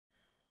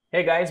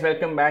Hey guys,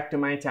 welcome back to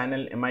my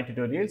channel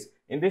MiTutorials.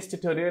 In this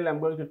tutorial, I'm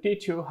going to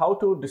teach you how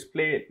to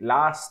display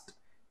last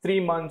 3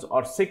 months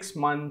or 6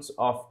 months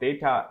of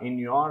data in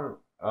your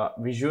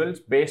visuals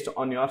based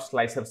on your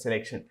slicer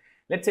selection.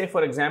 Let's say,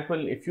 for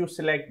example, if you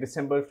select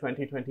December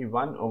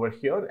 2021 over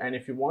here, and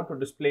if you want to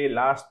display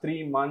last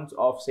 3 months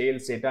of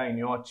sales data in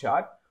your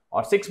chart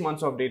or 6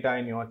 months of data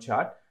in your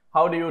chart,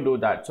 how do you do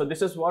that? So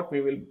this is what we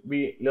will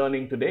be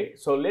learning today.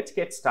 So let's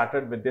get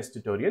started with this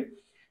tutorial.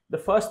 The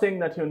first thing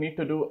that you need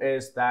to do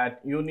is that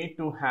you need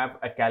to have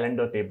a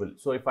calendar table.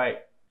 So if I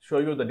show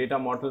you the data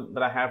model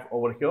that I have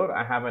over here,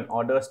 I have an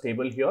orders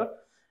table here,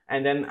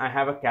 and then I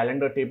have a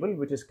calendar table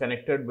which is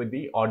connected with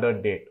the order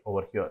date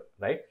over here,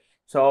 right?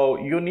 So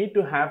you need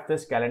to have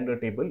this calendar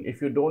table.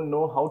 If you don't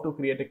know how to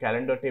create a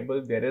calendar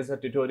table, there is a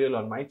tutorial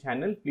on my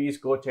channel. Please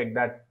go check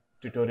that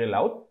tutorial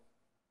out.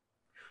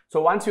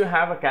 So once you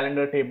have a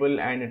calendar table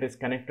and it is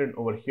connected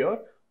over here,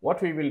 what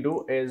we will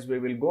do is we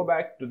will go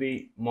back to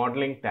the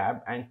modeling tab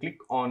and click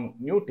on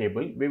new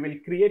table. We will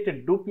create a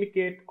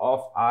duplicate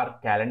of our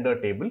calendar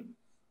table,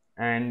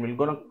 and we're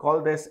going to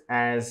call this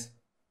as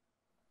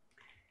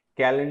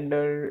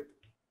calendar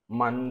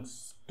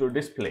months to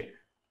display.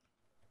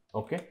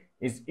 Okay,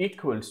 is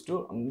equals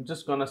to, I'm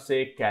just going to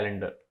say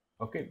calendar.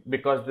 Okay,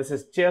 because this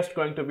is just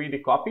going to be the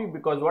copy,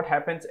 because what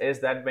happens is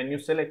that when you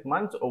select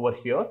months over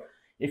here,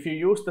 if you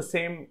use the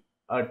same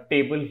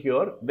table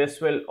here, this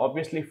will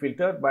obviously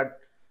filter, but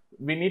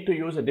we need to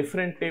use a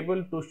different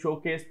table to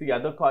showcase the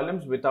other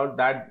columns without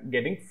that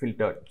getting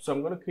filtered. So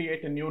I'm going to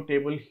create a new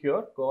table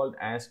here called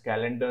as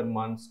calendar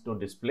months to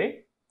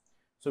display.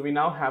 So we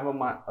now have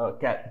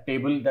a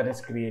table that is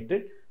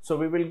created. So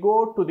we will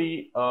go to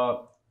the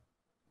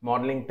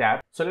modeling tab.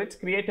 So let's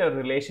create a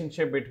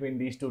relationship between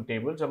these two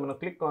tables. I'm going to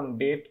click on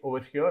date over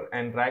here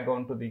and drag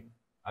onto the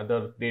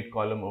other date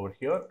column over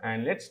here,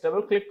 and let's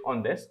double click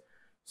on this.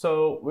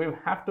 So we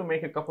have to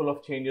make a couple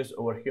of changes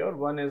over here.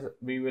 One is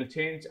we will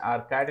change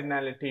our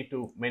cardinality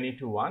to many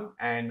to one,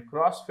 and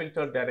cross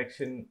filter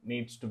direction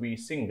needs to be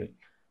single.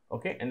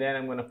 Okay, and then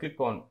I'm going to click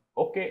on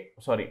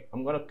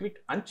I'm going to click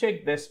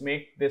uncheck this,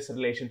 make this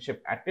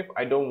relationship active.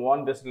 I don't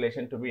want this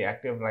relation to be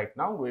active right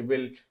now. We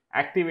will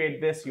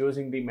activate this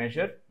using the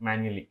measure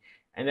manually,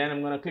 and then I'm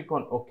going to click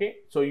on OK.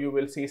 So you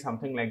will see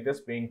something like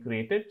this being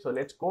created. So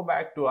let's go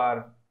back to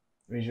our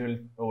visual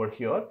over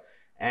here,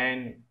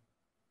 and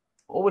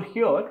over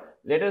here,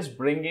 let us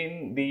bring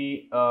in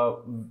the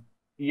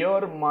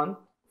year month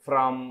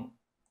from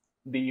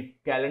the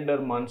calendar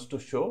months to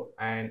show,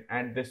 and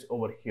add this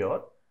over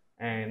here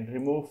and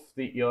remove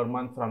the year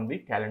month from the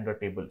calendar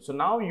table. So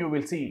now you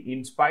will see,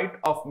 in spite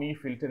of me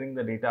filtering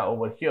the data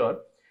over here,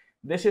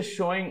 this is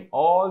showing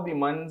all the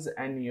months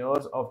and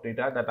years of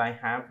data that I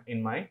have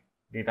in my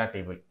data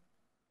table.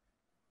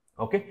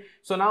 Okay,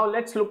 so now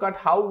let's look at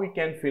how we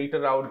can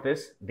filter out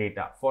this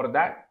data. For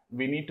that,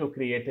 we need to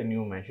create a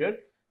new measure.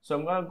 So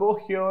I'm going to go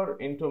here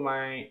into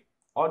my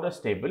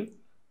orders table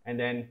and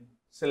then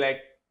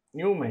select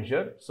new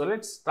measure. So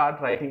let's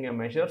start writing a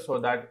measure so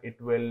that it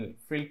will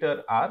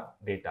filter our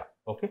data.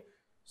 Okay,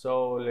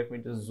 so let me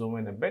just zoom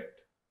in a bit.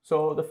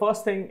 So the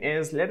first thing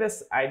is, let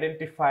us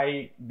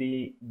identify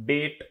the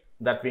date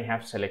that we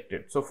have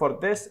selected. So for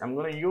this, I'm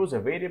going to use a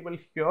variable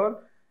here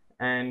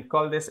and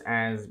call this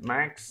as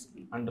max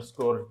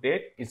underscore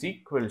date is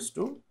equals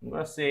to, I'm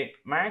going to say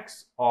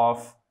max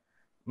of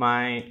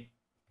my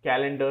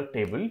calendar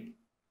table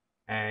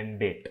and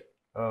date,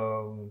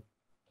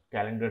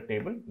 calendar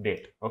table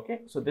date.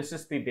 Okay, so this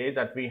is the date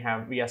that we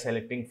are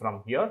selecting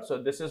from here.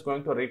 So this is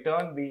going to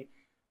return the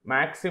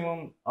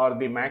maximum or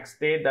the max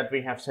date that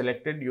we have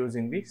selected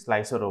using the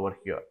slicer over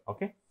here.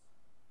 Okay,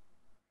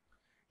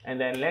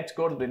 and then let's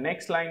go to the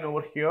next line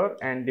over here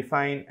and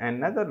define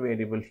another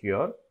variable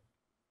here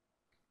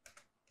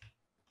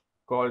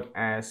called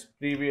as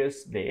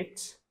previous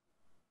dates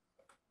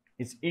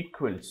is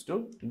equals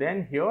to,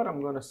 then here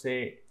I'm going to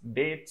say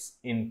dates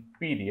in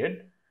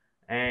period,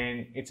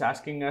 and it's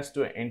asking us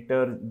to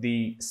enter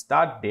the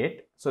start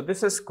date. So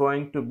this is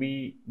going to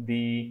be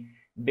the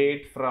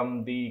date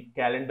from the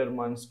calendar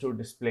months to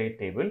display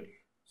table.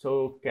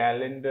 So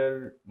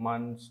calendar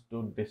months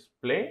to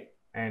display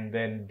and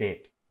then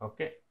date.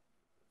 Okay,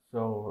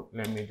 so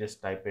let me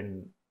just type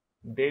in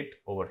date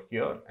over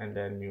here, and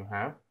then you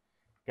have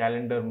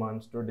calendar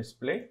months to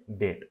display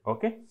date.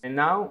 Okay, and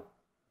now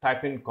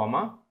type in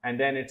comma, and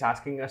then it's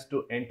asking us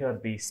to enter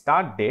the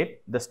start date.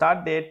 The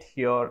start date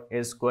here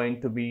is going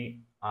to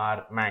be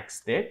our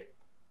max date,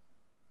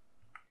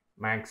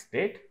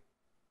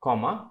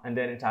 comma, and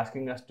then it's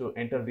asking us to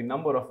enter the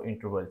number of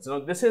intervals. Now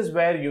this is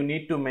where you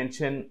need to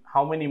mention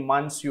how many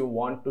months you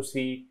want to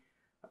see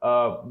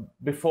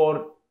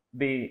before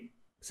the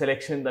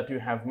selection that you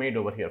have made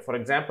over here. For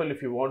example,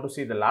 if you want to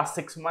see the last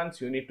 6 months,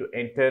 you need to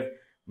enter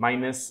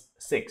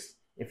 -6.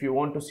 If you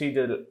want to see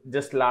the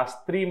just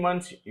last 3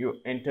 months, you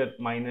enter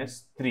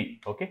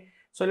 -3. Okay,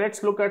 so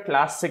let's look at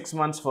last 6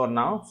 months for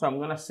now. So I'm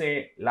going to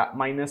say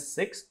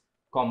 -6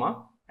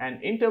 comma,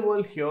 and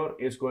interval here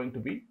is going to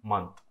be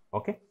month.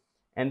 Okay,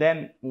 and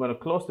then I'm going to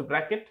close the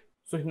bracket.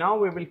 So now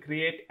we will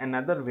create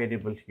another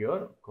variable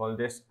here, call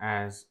this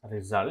as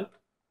result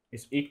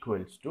is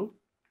equals to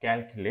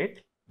calculate.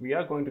 We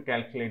are going to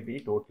calculate the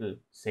total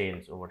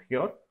sales over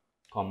here,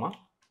 comma,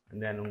 and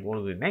then we'll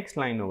go to the next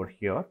line over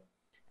here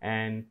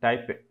and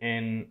type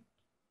in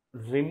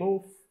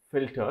remove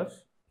filters.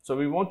 So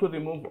we want to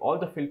remove all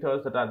the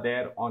filters that are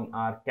there on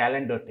our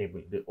calendar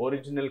table, the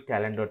original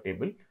calendar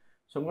table.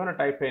 So I'm going to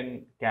type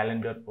in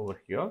calendar over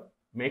here.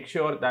 Make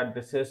sure that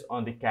this is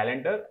on the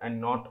calendar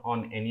and not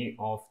on any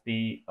of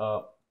the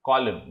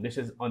column. This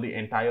is on the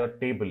entire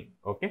table.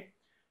 Okay.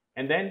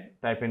 And then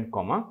type in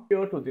comma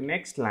here to the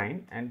next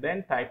line and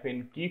then type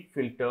in keep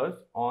filters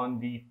on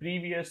the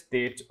previous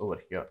dates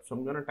over here. So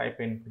I'm going to type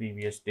in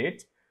previous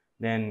dates,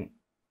 then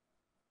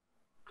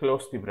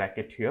close the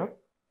bracket here,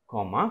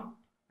 comma,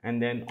 and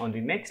then on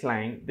the next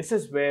line, this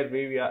is where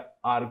we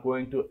are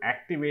going to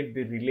activate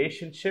the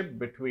relationship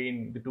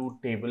between the two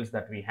tables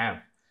that we have.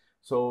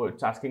 So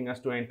it's asking us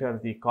to enter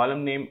the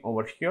column name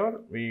over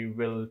here. We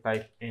will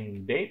type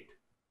in date.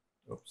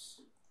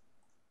 Oops,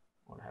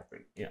 what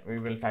happened? Yeah, we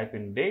will type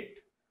in date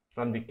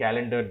from the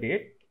calendar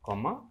date,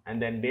 comma,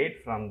 and then date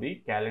from the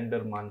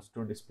calendar months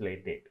to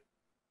display date.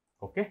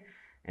 Okay,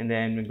 and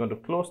then we're going to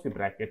close the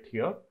bracket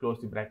here,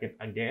 close the bracket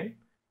again,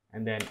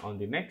 and then on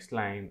the next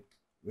line,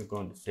 we're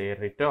going to say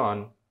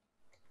return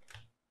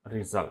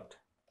result.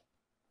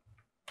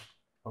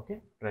 Okay,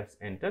 press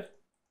enter.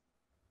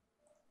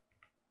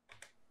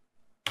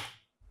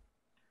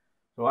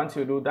 So once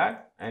you do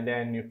that, and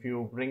then if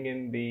you bring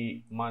in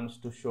the months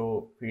to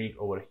show field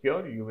over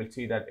here, you will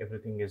see that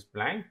everything is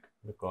blank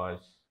because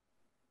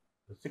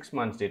the 6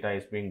 months data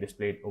is being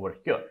displayed over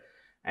here.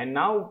 And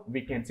now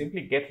we can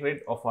simply get rid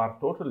of our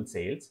total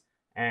sales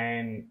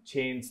and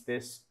change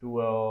this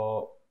to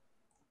a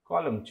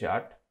column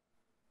chart.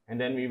 And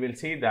then we will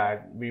see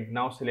that we've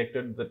now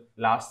selected the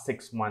last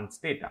 6 months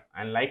data.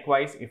 And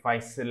likewise, if I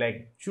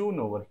select June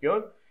over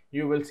here,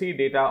 you will see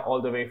data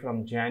all the way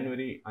from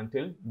January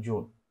until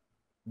June.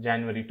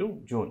 January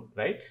to June,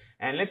 right?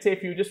 And let's say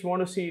if you just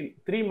want to see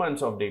 3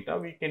 months of data,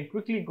 we can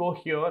quickly go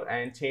here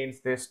and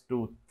change this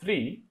to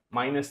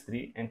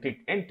 -3 and click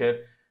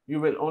enter. You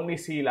will only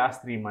see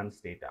last 3 months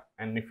data.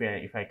 And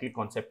if I click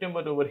on September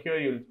over here,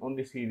 you'll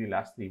only see the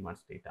last 3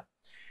 months data.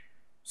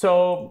 So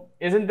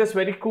isn't this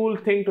very cool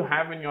thing to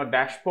have in your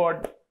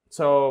dashboard?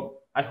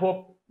 So I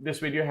hope this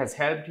video has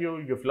helped you.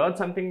 You've learned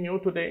something new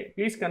today.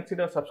 Please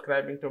consider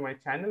subscribing to my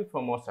channel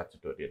for more such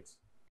tutorials.